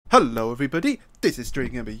Hello everybody, this is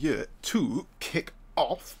StringGamer here to kick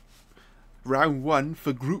off round 1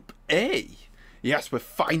 for Group A. Yes, we're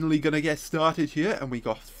finally going to get started here and we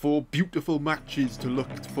got 4 beautiful matches to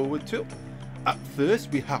look forward to. Up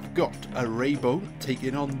first we have got a RayBone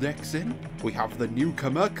taking on Dexin. We have the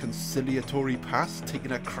newcomer Conciliatory Pass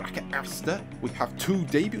taking a crack at Asta. We have 2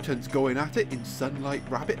 debutants going at it in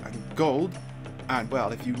SunlightRabbit and Gold. And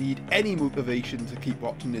well, if you need any motivation to keep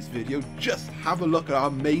watching this video, just have a look at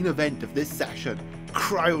our main event of this session.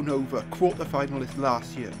 Cryonova, quarterfinalist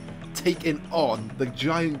last year, taking on the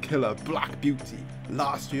giant killer Black Beauty.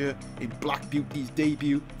 Last year, in Black Beauty's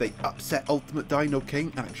debut, they upset Ultimate Dino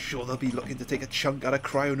King, and I'm sure they'll be looking to take a chunk out of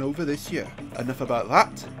Cryonova this year. Enough about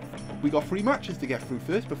that. We got 3 matches to get through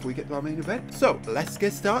first before we get to our main event. So, let's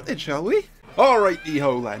get started, shall we?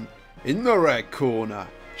 Alrighty-ho then. In the red corner,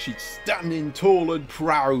 she's standing tall and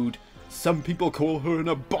proud. Some people call her an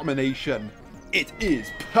abomination. It is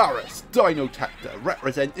Paris Dinotector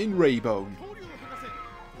representing RayBone.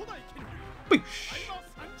 Boosh.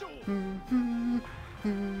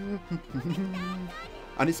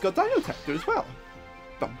 And it's got Dinotector as well.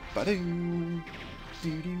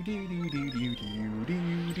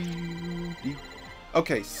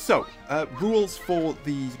 Okay, so, rules for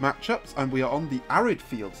these matchups, and we are on the arid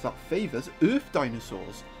fields that favours Earth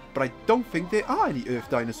dinosaurs. But I don't think there are any Earth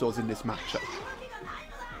dinosaurs in this matchup.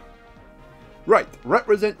 Right,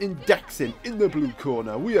 representing Dexin in the blue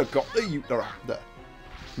corner, we have got the Utahraptor.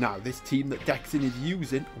 Now, this team that Dexin is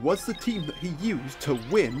using was the team that he used to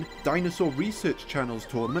win Dinosaur Research Channel's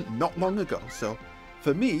tournament not long ago. So,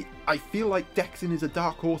 for me, I feel like Dexin is a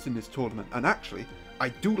dark horse in this tournament, and actually, I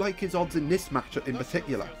do like his odds in this matchup in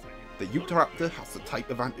particular. The Utahraptor has the type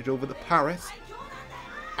advantage over the Paris,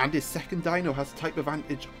 and his second dino has type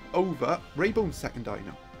advantage over RayBone's second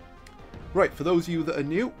dino. Right, for those of you that are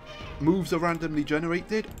new, moves are randomly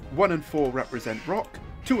generated. 1 and 4 represent rock,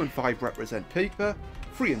 2 and 5 represent paper,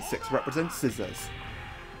 3 and 6 represent scissors.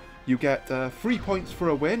 You get 3 points for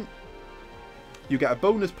a win. You get a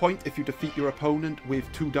bonus point if you defeat your opponent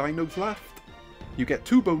with 2 dinos left. You get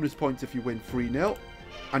 2 bonus points if you win 3-0.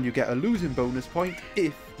 And you get a losing bonus point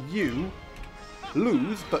if you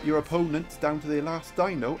lose, but your opponent's down to their last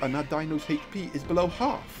dino, and that dino's HP is below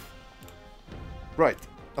half. Right,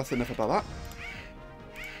 that's enough about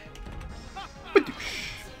that.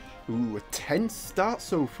 Ooh, a tense start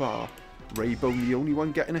so far. RayBone the only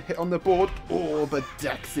one getting a hit on the board. Oh, but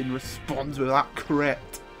Dexin responds with that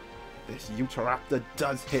crit. This Utahraptor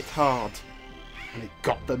does hit hard. And it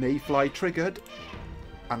got the Mayfly triggered.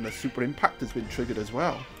 And the Super Impact has been triggered as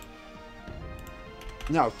well.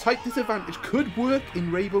 Now, type disadvantage could work in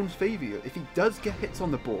RayBone's favour if he does get hits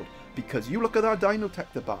on the board, because you look at our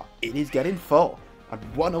Dinotector bar, it is getting full, and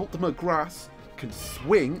 1 Ultimate Grass can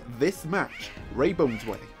swing this match RayBone's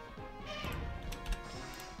way.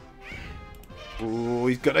 Oh,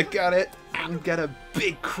 he's gonna get it, and get a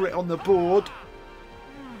big crit on the board.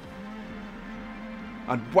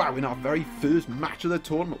 And wow, in our very first match of the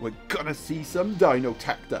tournament, we're gonna see some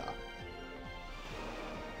Dinotector.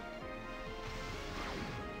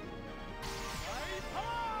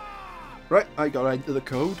 Right, I gotta enter the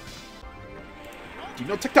code.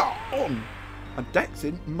 Dinotector on! And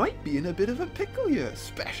Dexin might be in a bit of a pickle here,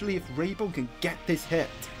 especially if RayBone can get this hit.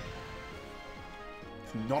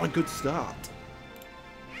 It's not a good start.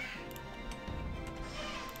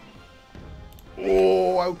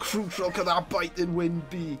 Oh, how crucial can that biting wind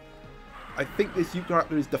be? I think this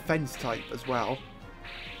Utahraptor is defense type as well.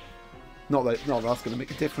 Not that that's going to make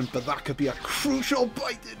a difference, but that could be a crucial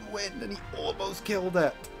biting wind, and he almost killed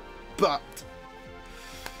it. But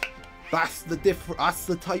that's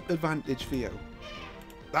the type advantage for you.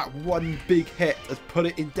 That one big hit has put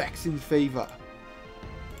it in Dexin's favour.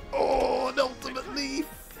 Oh, an ultimate leaf!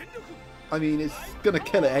 I mean, it's going to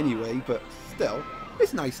kill it anyway, but still,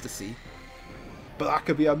 it's nice to see. But that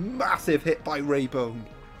could be a massive hit by RayBone.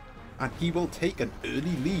 And he will take an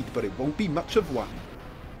early lead, but it won't be much of one.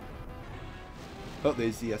 Oh,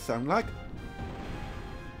 there's the sound lag.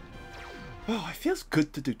 Oh, it feels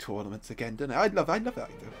good to do tournaments again, doesn't it? I love it, I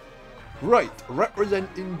do. Right,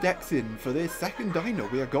 representing Dexin for their second dino,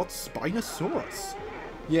 we have got Spinosaurus.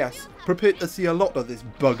 Yes, prepared to see a lot of this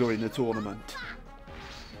bugger in the tournament.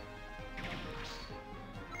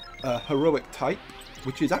 Heroic type,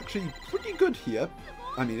 which is actually pretty good here.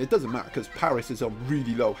 I mean, it doesn't matter because Paris is on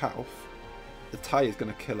really low health. The tie is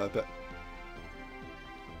going to kill her, but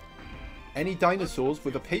any dinosaurs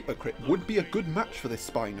with a paper crit would be a good match for this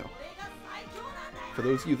Spino. For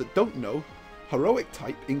those of you that don't know, Heroic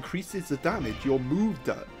type increases the damage your move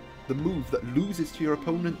does, the move that loses to your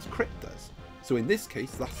opponent's crit does. So in this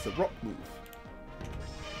case, that's the rock move.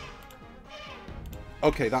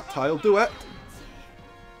 Okay, that tile do it.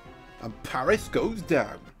 And Paris goes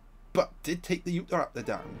down. But did take the Utahraptor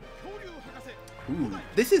down. Ooh,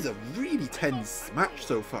 this is a really tense match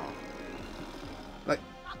so far. Like,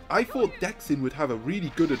 I thought Dexin would have a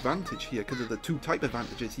really good advantage here because of the 2 type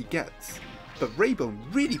advantages he gets. But RayBone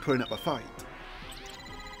really putting up a fight.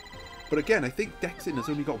 But again, I think Dexin has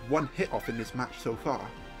only got 1 hit off in this match so far.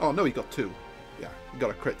 Oh no, he got 2. Yeah, he got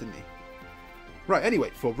a crit, didn't he? Right, anyway,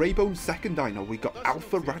 for RayBone's second dino, we got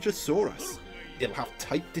Alpha Rajasaurus. It'll have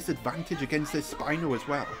type disadvantage against this Spino as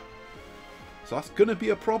well. So that's going to be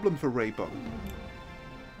a problem for RayBone.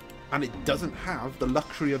 And it doesn't have the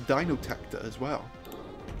luxury of Dinotector as well.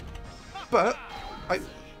 But it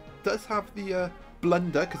does have the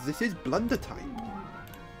Blunder, because this is Blunder type.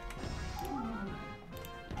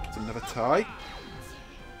 It's another tie.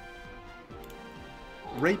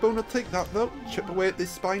 RayBone will take that though. Chip away at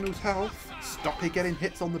this Spino's health. Stop it getting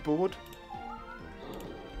hits on the board.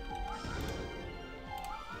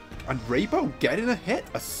 And RayBone getting a hit,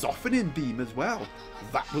 a softening beam as well.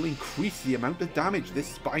 That will increase the amount of damage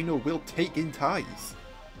this Spino will take in ties.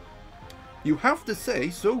 You have to say,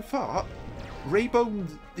 so far,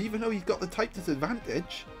 RayBone, even though he's got the type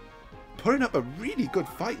disadvantage, putting up a really good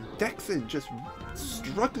fight. Dexin just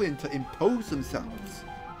struggling to impose themselves.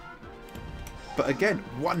 But again,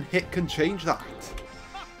 1 hit can change that.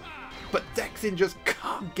 But Dexin just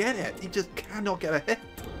can't get it. He just cannot get a hit.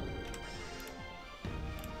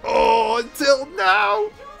 Oh, until now!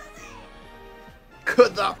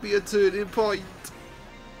 Could that be a turning point?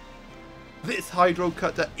 This Hydro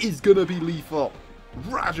Cutter is going to be lethal.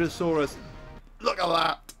 Rajasaurus, look at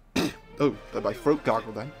that. Oh, my throat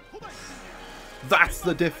gargled then. That's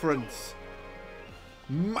the difference.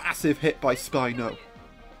 Massive hit by Spino.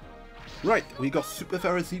 Right, we got Super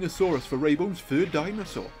Therizinosaurus for RayBone's 3rd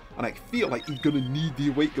dinosaur. And I feel like he's going to need the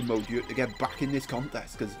Awaken mode here to get back in this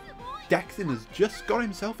contest, because Dexin has just got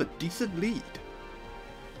himself a decent lead.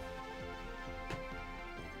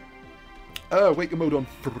 Awaken mode on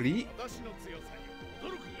 3.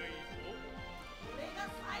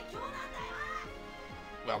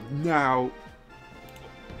 Well, now...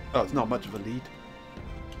 Oh, it's not much of a lead.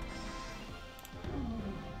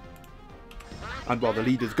 And well, the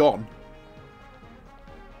lead is gone.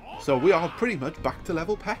 So we are pretty much back to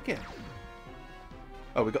level pecking.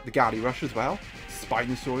 Oh, we got the Gary Rush as well.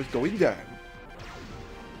 Spinosaurus going down.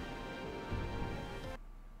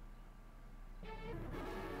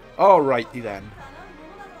 Alrighty then.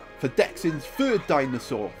 For Dexin's 3rd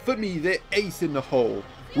dinosaur, for me the ace in the hole,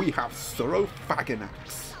 we have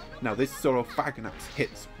Saurophaganax. Now this Saurophaganax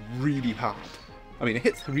hits really hard. I mean, it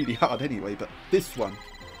hits really hard anyway, but this one,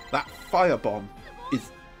 that firebomb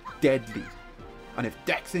is deadly. And if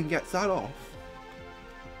Dexin gets that off,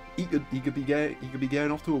 he could be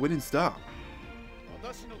getting off to a winning start.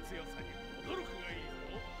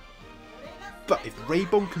 But if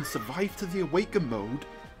RayBone can survive to the Awaken mode,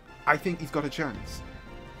 I think he's got a chance.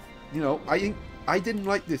 You know, I didn't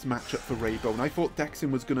like this matchup for RayBone. I thought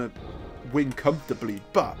Dexin was going to win comfortably,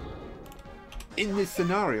 but in this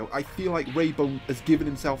scenario, I feel like RayBone has given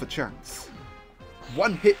himself a chance.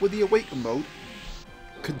 1 hit with the Awaken mode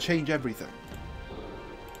can change everything.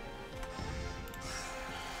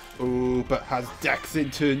 Oh, but has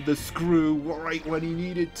Dexin turned the screw right when he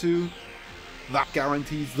needed to? That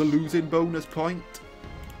guarantees the losing bonus point.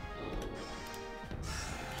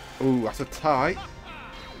 Oh, that's a tie.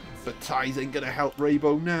 But ties ain't going to help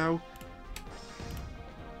RayBone now.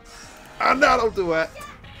 And that'll do it.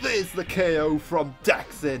 There's the KO from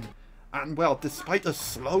Dexin. And well, despite a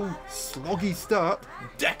slow, sloggy start,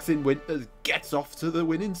 Dexin Winters gets off to the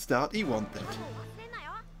winning start he wanted.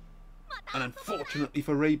 And unfortunately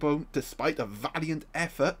for RayBone, despite a valiant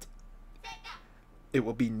effort, it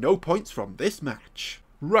will be no points from this match.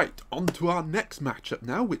 Right, on to our next matchup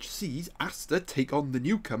now, which sees Asta take on the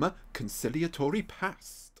newcomer, Conciliatory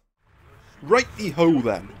Past. Righty-ho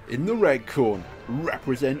then, in the red corner,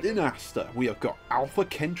 representing Asta, we have got Alpha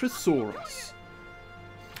Kentrosaurus.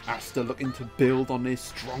 Asta looking to build on their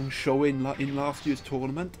strong show in last year's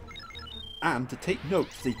tournament. And to take note,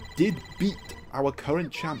 they did beat our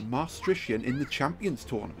current champ, Maastrichtian, in the Champions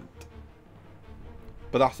Tournament.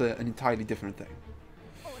 But that's an entirely different thing.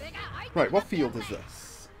 Right, what field is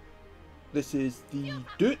this? This is the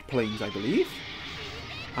Dirt Plains, I believe.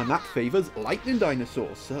 And that favours Lightning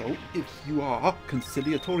Dinosaurs. So, if you are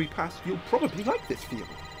Conciliatory Past, you'll probably like this field.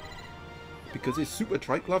 Because his Super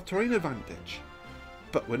Trike will have terrain advantage.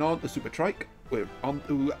 But we're not on to Super Trike, we're on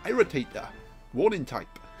to Irritator. Warning type.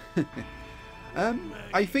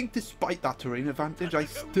 I think despite that terrain advantage, I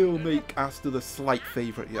still make Asta the slight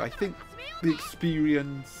favourite here. I think the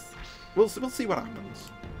experience, We'll see what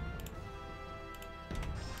happens.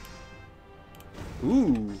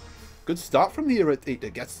 Ooh, good start from the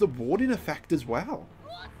Irritator. Gets the warning effect as well.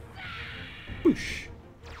 Boosh.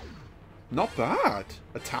 Not bad.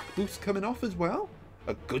 Attack boost coming off as well.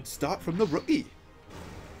 A good start from the rookie.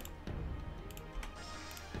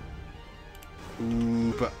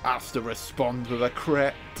 Ooh, but Asta responds with a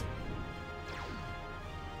crit.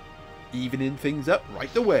 Evening things up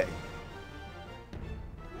right away.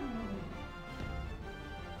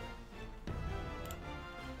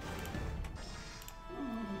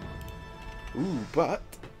 Ooh, but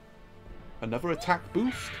another attack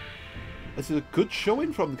boost. This is a good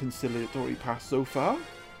showing from the conciliatory pass so far.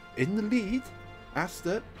 In the lead,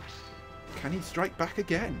 Asta. Can he strike back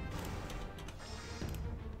again?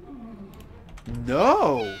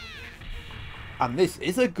 No! And this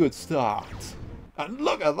is a good start. And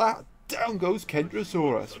look at that! Down goes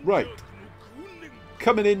Kentrosaurus. Right.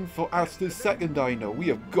 Coming in for Asta's second dino, we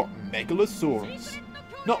have got Megalosaurus.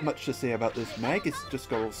 Not much to say about this Meg, it's just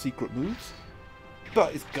got all secret moves.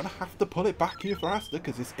 But it's gonna have to pull it back here for Asta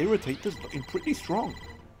because this Irritator's looking pretty strong.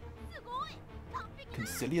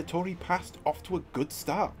 Conciliatory passed off to a good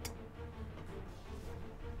start.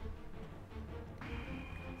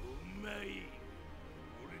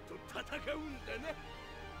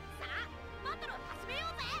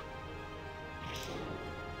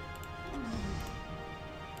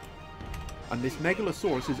 And this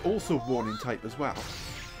Megalosaurus is also warning type as well.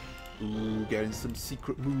 Ooh, getting some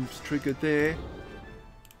secret moves triggered there.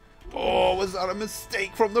 Oh, was that a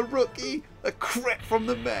mistake from the rookie? A crit from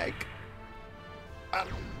the Meg. And,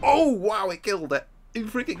 oh, wow, it killed it. It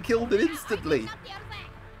freaking killed it instantly.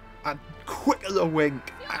 And quick as a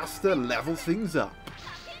wink, Asta levels things up.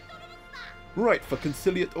 Right, for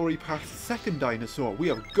conciliatory pass second dinosaur, we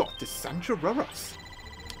have got Dinosaur.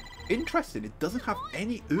 Interesting, it doesn't have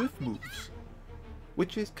any earth moves.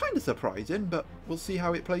 Which is kind of surprising, but we'll see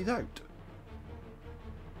how it plays out.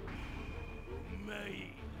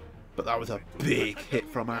 But that was a big hit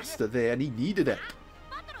from Asta there, and he needed it.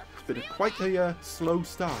 It's been quite a slow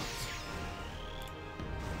start.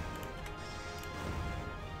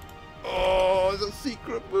 Oh, it's a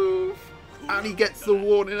secret move. And he gets the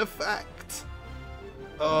warning effect.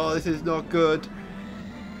 Oh, this is not good.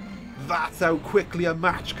 That's how quickly a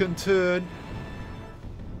match can turn.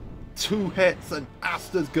 2 hits and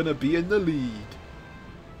Asta's gonna be in the lead.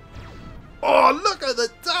 Oh, look at the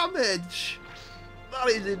damage! That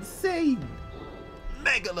is insane!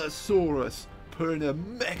 Megalosaurus putting a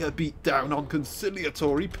mega beat down on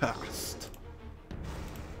conciliatory past.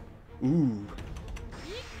 Ooh.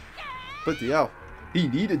 But hell, he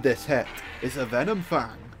needed this hit. It's a Venom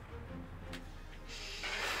Fang.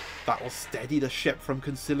 That will steady the ship from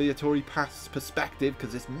conciliatory past's perspective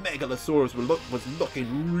because this Megalosaurus was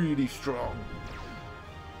looking really strong.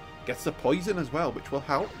 Gets the poison as well, which will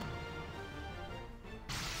help.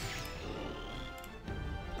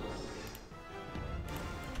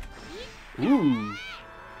 Ooh.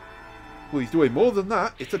 Well, he's doing more than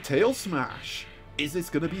that. It's a tail smash. Is this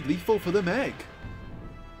going to be lethal for the Meg?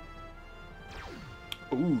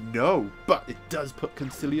 Ooh, no. But it does put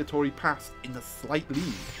conciliatory past in a slight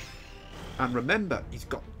lead. And remember, he's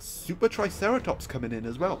got Super Triceratops coming in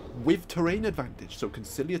as well, with terrain advantage, so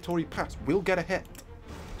conciliatory pass will get a hit.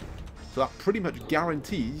 So that pretty much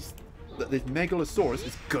guarantees that this Megalosaurus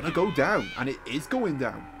is gonna go down, and it is going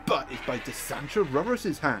down, but it's by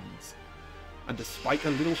Dinosaur's hands. And despite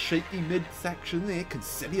a little shaky mid-section there,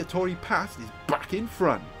 conciliatory pass is back in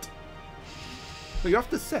front. But you have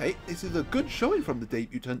to say, this is a good showing from the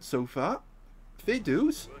debutant so far. Fair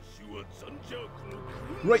dues.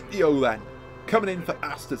 Rightio then, coming in for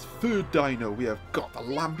Asta's third dino, we have got the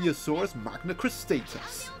Lambeosaurus Magna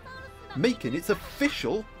Cristatus, making its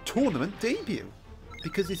official tournament debut,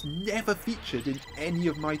 because it's never featured in any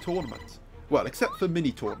of my tournaments, well, except for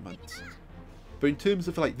mini tournaments. But in terms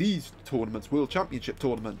of like these tournaments, World Championship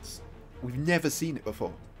tournaments, we've never seen it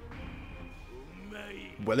before.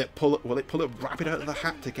 Will it pull a rabbit out of the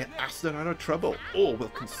hat to get Asta out of trouble, or will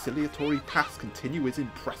conciliatory pass continue his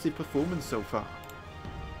impressive performance so far?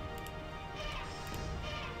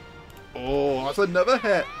 Oh, that's another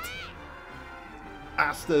hit.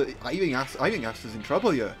 Asta, I think Asta's in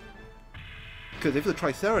trouble here. Because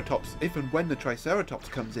if and when the Triceratops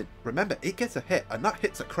comes in, remember, it gets a hit, and that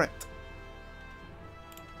hit's a crit.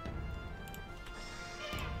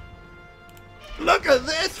 Look at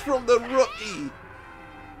this from the rookie!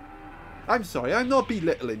 I'm sorry, I'm not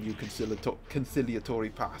belittling you, conciliatory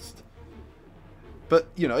past. But,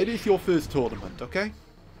 you know, it is your first tournament, okay?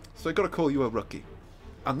 So I gotta call you a rookie.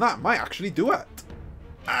 And that might actually do it.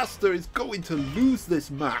 Asta is going to lose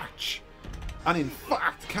this match. And in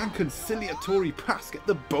fact, can Conciliatory Pass get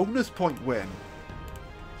the bonus point win?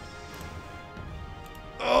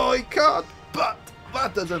 Oh, he can't, but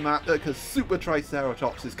that doesn't matter because Super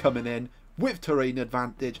Triceratops is coming in with terrain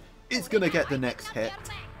advantage, is going to get the next hit,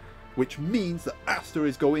 which means that Asta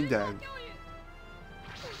is going down.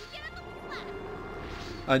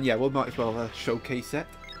 And yeah, we might as well showcase it.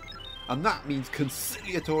 And that means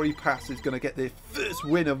Conciliatory Pass is going to get their first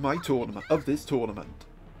win of my tournament, of this tournament.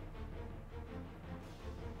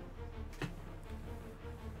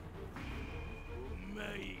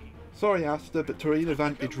 Sorry, Asta, but terrain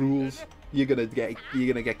advantage rules. You're gonna get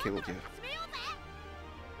killed here.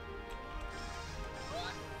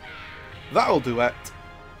 That'll do it.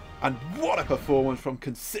 And what a performance from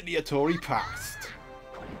Conciliatory Pass.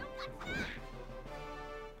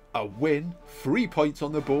 A win, 3 points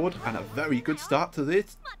on the board, and a very good start to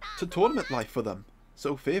tournament life for them.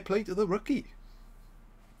 So fair play to the rookie.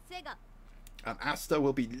 And Asta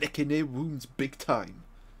will be licking their wounds big time.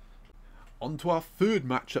 On to our third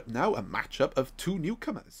matchup now, a matchup of 2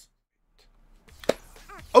 newcomers.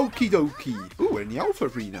 Okie dokie. Ooh, we're in the Alpha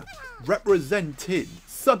Arena. Representing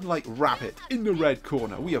SunlightRabbit in the red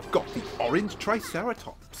corner, we have got the orange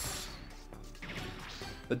Triceratops.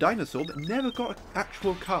 The dinosaur that never got an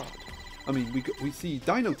actual card. I mean, we see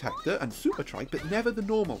Dino Tector and Super Tri, but never the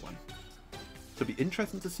normal one. So it'll be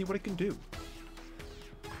interesting to see what it can do.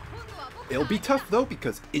 It'll be tough though,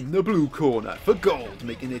 because in the blue corner, for gold,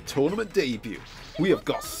 making their tournament debut, we have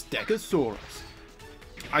got Stegosaurus.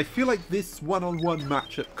 I feel like this one-on-one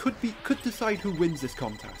matchup could decide who wins this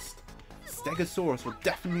contest. Stegosaurus will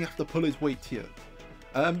definitely have to pull his weight here.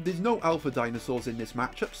 There's no alpha dinosaurs in this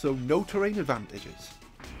matchup, so no terrain advantages.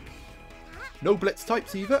 No blitz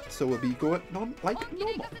types either, so we'll be going on like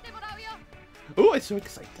normal. Oh, I'm so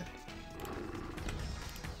excited.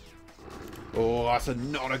 Oh, that's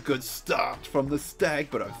not a good start from the Steg,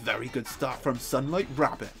 but a very good start from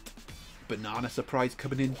SunlightRabbit. Banana surprise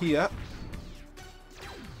coming in here.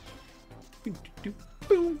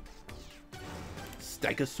 Boom.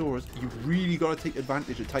 Stegosaurus, you really got to take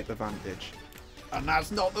advantage of type advantage. And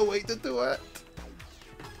that's not the way to do it.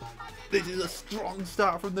 This is a strong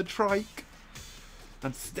start from the Trike.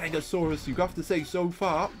 And Stegosaurus, you have to say so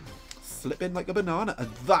far, slipping like a banana.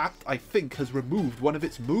 And that, I think, has removed one of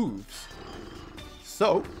its moves.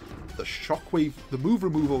 So, the shockwave, the move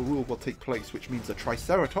removal rule will take place, which means the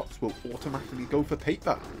Triceratops will automatically go for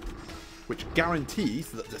paper, which guarantees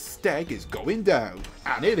that the Steg is going down,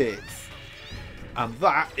 and it is. And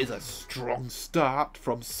that is a strong start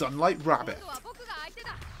from SunlightRabbit.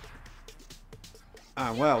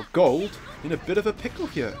 And well, gold in a bit of a pickle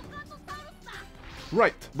here.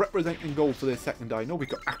 Right, representing gold for their second dino, we've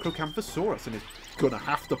got Acrocanthosaurus, and it's gonna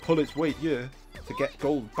have to pull its weight here to get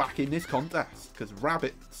gold back in this contest, because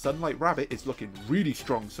SunlightRabbit is looking really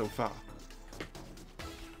strong so far.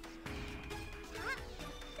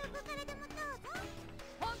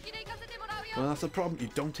 Well, that's the problem. You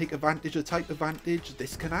don't take advantage of type advantage.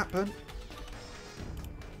 This can happen.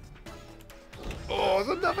 Oh,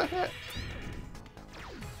 there's another hit.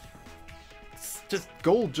 It's just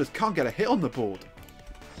gold just can't get a hit on the board.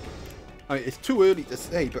 I mean, it's too early to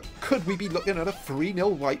say, but could we be looking at a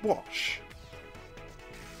 3-0 whitewash?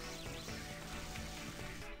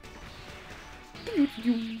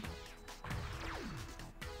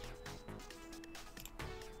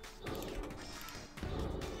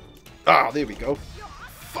 Ah, there we go.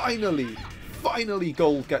 Finally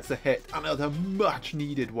gold gets a hit, and it's a much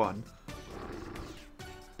needed one.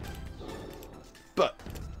 But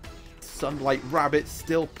SunlightRabbit's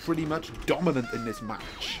still pretty much dominant in this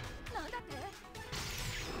match.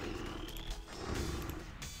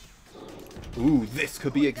 Ooh, this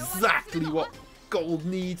could be exactly what gold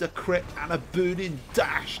needs, a crit and a burning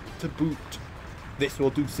dash to boot. This will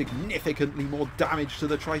do significantly more damage to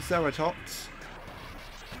the Triceratops.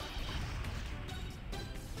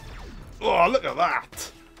 Oh, look at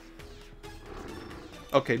that!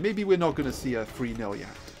 Okay, maybe we're not going to see a 3-0 yet.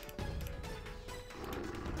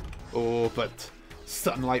 Oh, but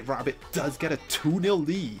SunlightRabbit does get a 2-0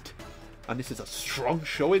 lead. And this is a strong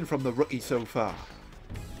showing from the rookie so far.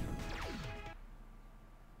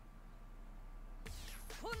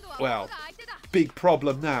 Well, big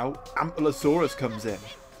problem now. Ankylosaurus comes in.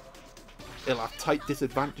 He'll have tight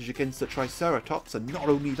disadvantage against the Triceratops, and not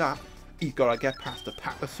only that, he's got to get past the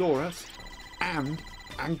Patasaurus and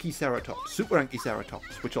Ankyceratops, Super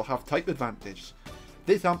Ankyceratops, which will have type advantage.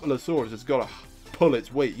 This Ankylosaurus has got to pull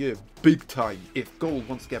its weight here big time if gold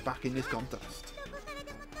wants to get back in this contest.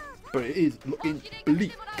 But it is looking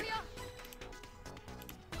bleak.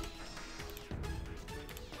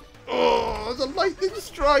 lightning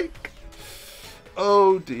strike.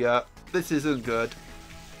 Oh dear, this isn't good.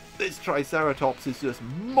 This Triceratops is just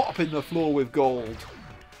mopping the floor with gold.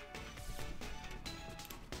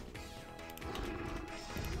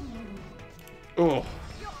 Oh,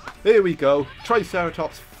 here we go.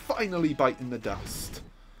 Triceratops finally biting the dust.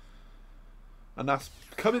 And that's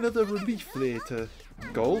coming as a relief there to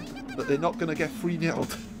Gold, that they're not going to get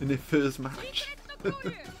 3-0'd in their first match.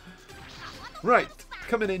 Right,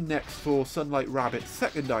 coming in next for SunlightRabbit's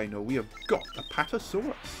second dino, we have got a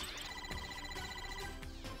Patasaurus.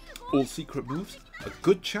 All secret moves. A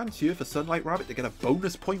good chance here for SunlightRabbit to get a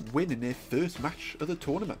bonus point win in their first match of the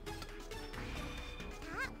tournament.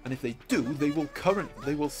 And if they do, they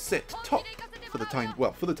will sit top for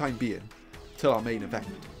the time being, till our main event.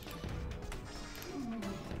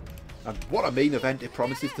 And what a main event it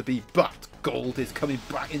promises to be, but Gold is coming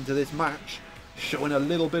back into this match, showing a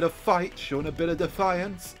little bit of fight, showing a bit of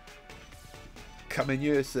defiance. Coming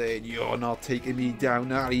here saying, you're not taking me down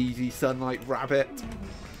that easy, SunlightRabbit.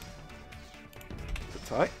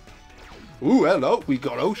 Tight. Ooh, hello, we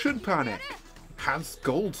got Ocean Panic. Has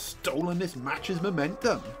Gold stolen this match's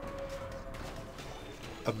momentum?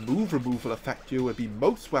 A move removal effect here would be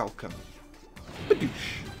most welcome.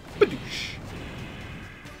 Badoosh, badoosh.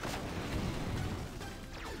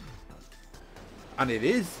 And there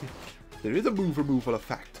is a move removal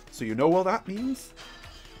effect. So you know what that means?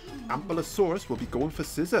 Ambulosaurus will be going for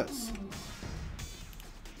scissors.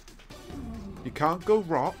 You can't go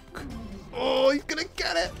rock. Oh, he's gonna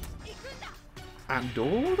get it! And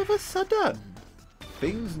all of a sudden,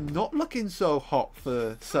 things not looking so hot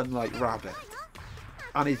for SunlightRabbit.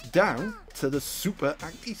 And it's down to the Super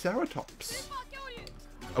Anticeratops.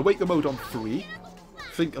 Awaken mode on 3. I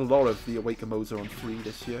think a lot of the Awaken modes are on 3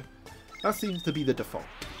 this year. That seems to be the default.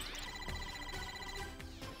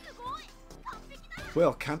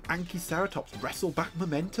 Well, can Anticeratops wrestle back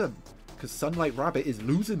momentum? Because SunlightRabbit is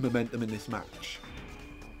losing momentum in this match.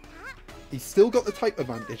 He's still got the type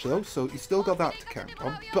advantage though, so he's still got that to count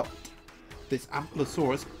on, but this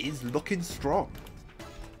Ambulosaurus is looking strong.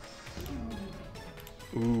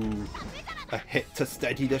 Ooh, a hit to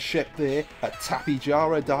steady the ship there, a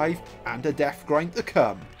Tapijara dive, and a death grind to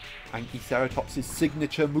come. Anticeratops'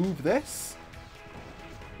 signature move this.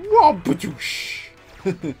 Wabadoosh!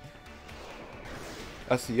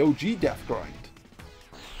 That's the OG death grind.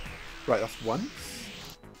 Right, that's once.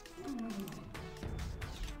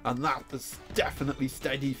 And that has definitely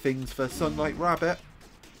steady things for SunlightRabbit.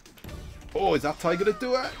 Oh, is that tiger to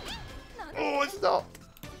do it? Oh, it's not.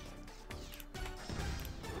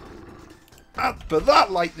 But that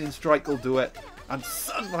lightning strike will do it. And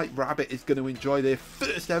SunlightRabbit is going to enjoy their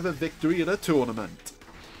first ever victory in a tournament.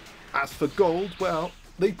 As for Gold, well,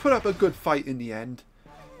 they put up a good fight in the end.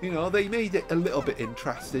 You know, they made it a little bit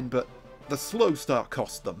interesting, but the slow start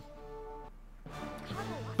cost them.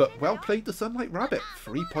 But well played to SunlightRabbit,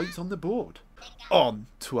 3 points on the board. On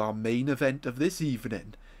to our main event of this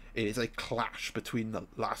evening. It is a clash between the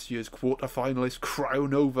last year's quarterfinalist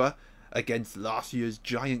Cryonova against last year's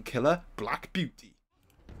giant killer Black Beauty.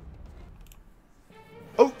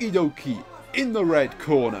 Okie dokie, in the red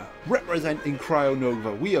corner, representing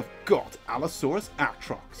Cryonova, we have got Allosaurus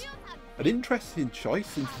Atrox. An interesting choice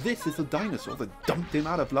since this is a dinosaur that dumped him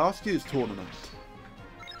out of last year's tournament.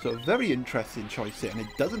 So a very interesting choice here, and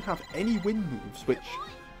it doesn't have any wind moves, which,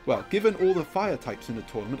 well, given all the fire types in the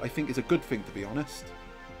tournament, I think is a good thing to be honest.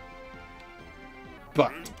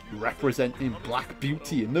 But, representing Black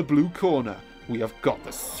Beauty in the blue corner, we have got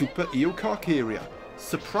the Super Eocarcharia.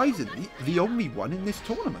 Surprisingly, the only one in this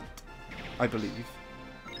tournament, I believe.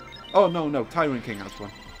 Oh, no, Tyrant King has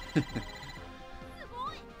one.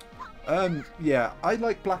 Yeah, I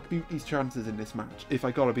like Black Beauty's chances in this match, if I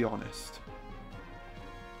gotta be honest.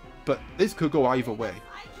 But this could go either way.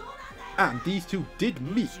 And these two did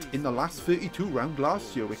meet in the last 32 round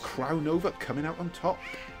last year, with Cryonova coming out on top.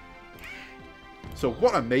 So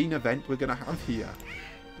what a main event we're going to have here.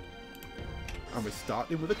 And we're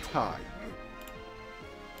starting with a tie.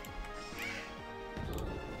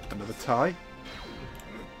 Another tie.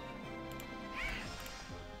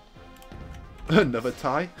 Another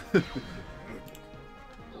tie.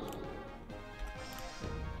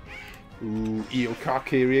 Ooh,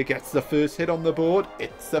 Eocarcharia gets the first hit on the board.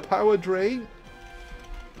 It's a power drain.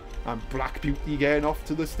 And Black Beauty getting off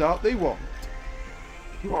to the start they want.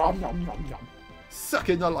 Nom, nom, nom, nom.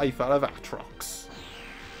 Sucking the life out of Atrox.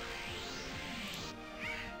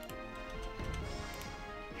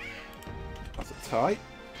 That's a tie.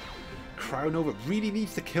 Cryonova really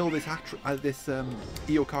needs to kill this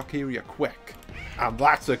Eocarcharia quick. And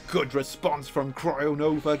that's a good response from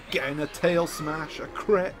Cryonova, getting a tail smash, a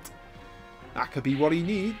crit. That could be what he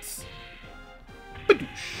needs. Badoosh.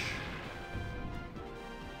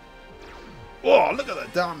 Oh, look at the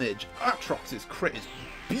damage. Atrox's crit is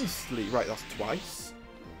beastly. Right, that's twice.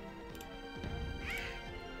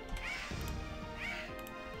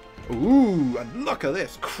 Ooh, and look at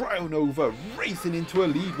this. Cryonova racing into a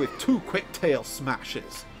lead with 2 quick tail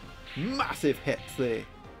smashes. Massive hits there.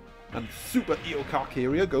 And Super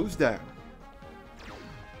Eocarcharia goes down.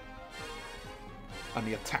 And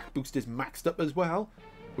the attack boost is maxed up as well,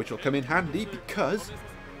 which will come in handy because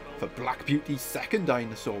for Black Beauty's second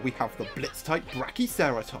dinosaur we have the Blitz-type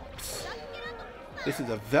Brachyceratops. This is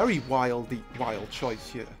a very wild choice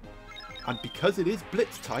here. And because it is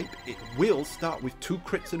Blitz-type, it will start with 2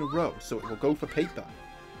 crits in a row, so it will go for paper.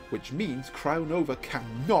 Which means Cryonova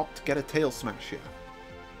cannot get a tail smash here.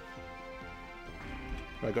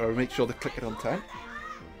 I gotta make sure to click it on 10.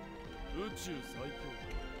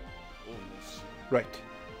 Right.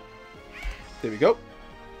 There we go.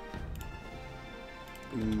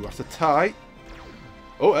 Ooh, that's a tie.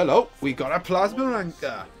 Oh, hello. We got a Plasma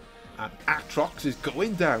Anchor. And Atrox is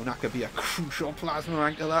going down. That could be a crucial Plasma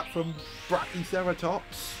Anchor, that from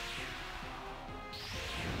Brachyceratops.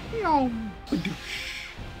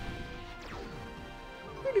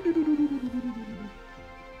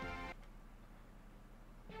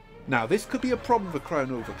 Now, this could be a problem for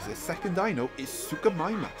Cryonova because his second dino is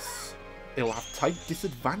Suchomimus. It'll have type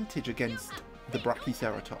disadvantage against the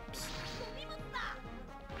Brachyceratops.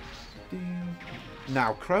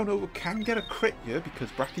 Now, Cryonova can get a crit here because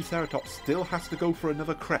Brachyceratops still has to go for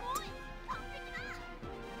another crit.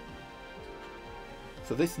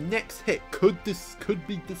 So this next hit could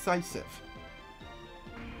be decisive.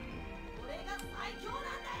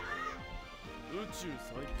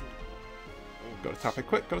 Gotta tap it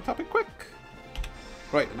quick, gotta tap it quick.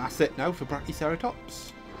 Right, and that's it now for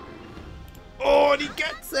Brachyceratops. Oh, and he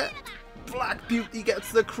gets it! Black Beauty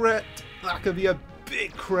gets the crit. That could be a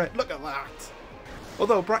big crit. Look at that.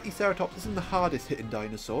 Although Brachyceratops isn't the hardest hitting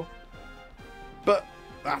dinosaur, but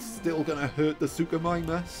that's still going to hurt the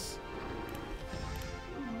Suchomimus.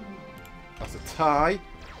 That's a tie.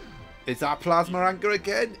 Is that Plasma Anchor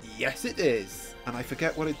again? Yes, it is. And I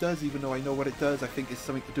forget what it does, even though I know what it does. I think it's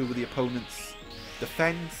something to do with the opponent's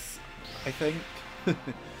defense, I think.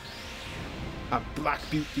 And Black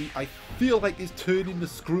Beauty, I feel like, is turning the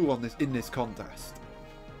screw on this in this contest.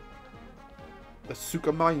 The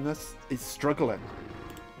Suchomimus is struggling.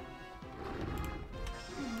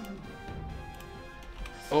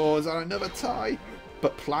 Oh, is that another tie?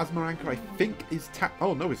 But Plasma Anchor, I think, is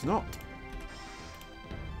oh, no, it's not.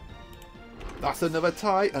 That's another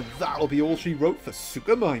tie, and that'll be all she wrote for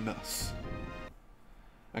Suchomimus.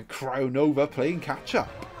 And Cryonova playing catch-up.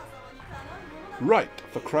 Right,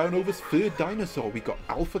 for Cryonova's third dinosaur, we got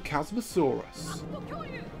Alpha Chasmosaurus.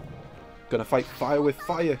 Gonna fight fire with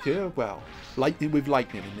fire here? Well, lightning with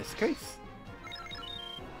lightning in this case.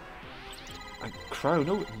 And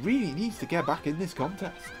Cryonova really needs to get back in this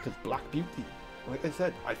contest, because Black Beauty, like I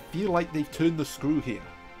said, I feel like they've turned the screw here.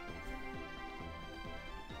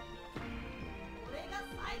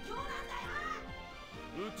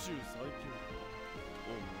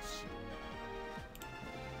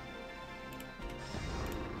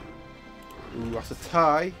 Ooh, that's a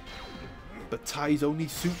tie. But ties only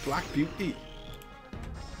suit Black Beauty.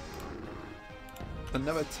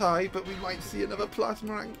 Another tie, but we might see another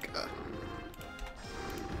Plasma Anchor.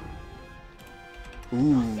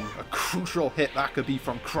 Ooh, a crucial hit that could be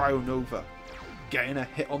from Cryonova. Getting a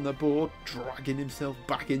hit on the board, dragging himself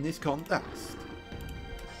back in this contest.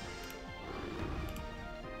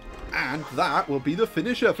 And that will be the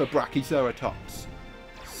finisher for Brachyceratops.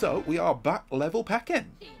 So we are back level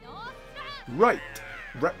pecking. Right,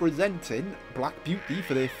 representing Black Beauty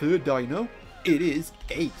for their third dino, it is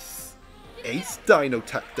Ace. Ace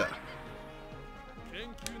Dinotector.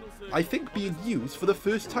 I think being used for the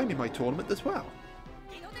first time in my tournament as well.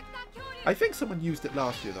 I think someone used it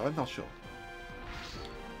last year though, I'm not sure.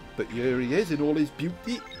 But here he is in all his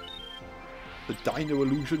beauty. The Dino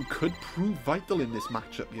Illusion could prove vital in this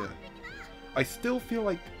matchup here. I still feel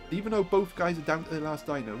like, even though both guys are down to their last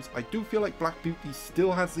dinos, I do feel like Black Beauty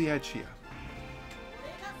still has the edge here.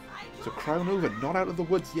 So Cryonova not out of the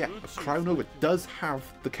woods yet, but Cryonova does have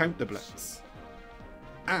the counter blitz.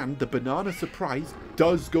 And the banana surprise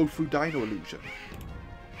does go through Dino Illusion.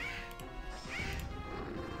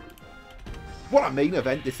 What a main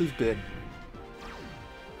event this has been.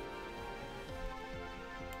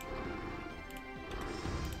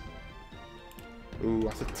 Ooh,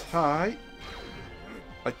 that's a tie.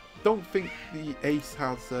 I don't think the Ace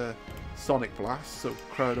has a Sonic Blast, so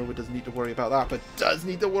Cryonova doesn't need to worry about that, but does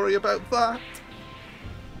need to worry about that.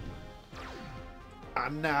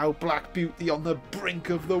 And now Black Beauty on the brink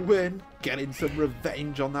of the win, getting some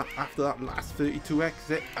revenge on that after that last 32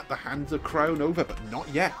 exit at the hands of Cryonova, but not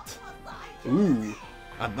yet. Ooh,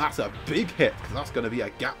 and that's a big hit, because that's going to be a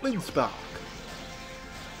Gatling spark.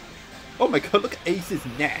 Oh my god, look at Ace's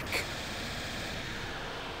neck.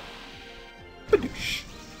 Badoosh.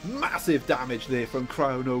 Massive damage there from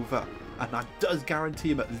Cryonova, and that does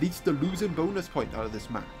guarantee him at least a losing bonus point out of this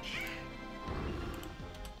match.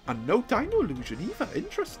 And no Dino illusion either,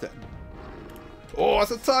 interesting. Oh,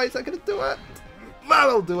 that's a tie, is that going to do it?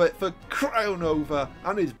 That'll do it for Cryonova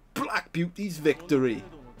and his Black Beauty's victory.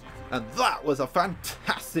 And that was a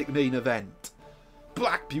fantastic main event.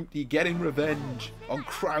 Black Beauty getting revenge on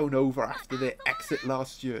Cryonova after their exit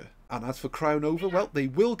last year. And as for Cryonova, well, they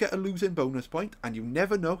will get a losing bonus point, and you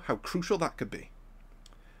never know how crucial that could be.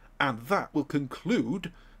 And that will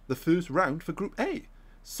conclude the first round for Group A.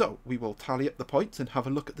 So we will tally up the points and have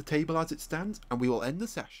a look at the table as it stands, and we will end the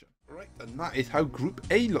session. Right, and that is how Group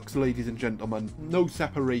A looks, ladies and gentlemen. No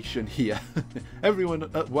separation here. Everyone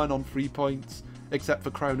at 1 on 3 points, except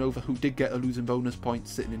for Cryonova, who did get a losing bonus point,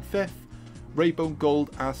 sitting in 5th. RayBone,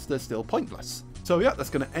 Gold, Asta still pointless. So yeah,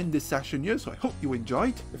 that's going to end this session here, so I hope you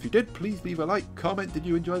enjoyed. If you did, please leave a like, comment, did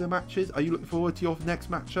you enjoy the matches? Are you looking forward to your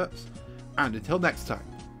next matchups? And until next time,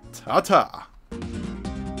 ta-ta!